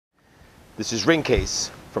This is ring case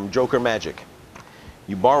from Joker Magic.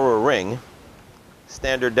 You borrow a ring,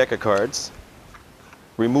 standard deck of cards,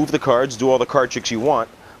 remove the cards, do all the card tricks you want,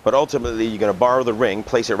 but ultimately you're going to borrow the ring,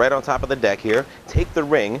 place it right on top of the deck here, take the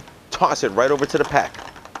ring, toss it right over to the pack.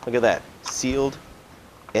 Look at that, sealed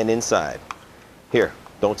and inside. Here,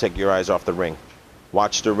 don't take your eyes off the ring.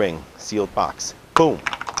 Watch the ring, sealed box. Boom,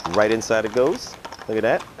 right inside it goes. Look at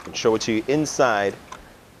that, and show it to you inside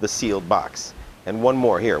the sealed box. And one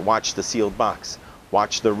more here, watch the sealed box.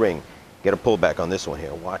 Watch the ring. Get a pullback on this one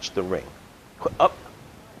here, watch the ring. Up.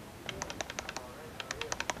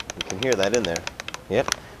 You can hear that in there.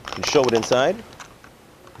 Yep, you can show it inside.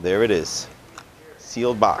 There it is,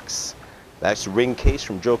 sealed box. That's ring case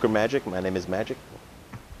from Joker Magic. My name is Magic.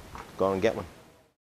 Go and get one.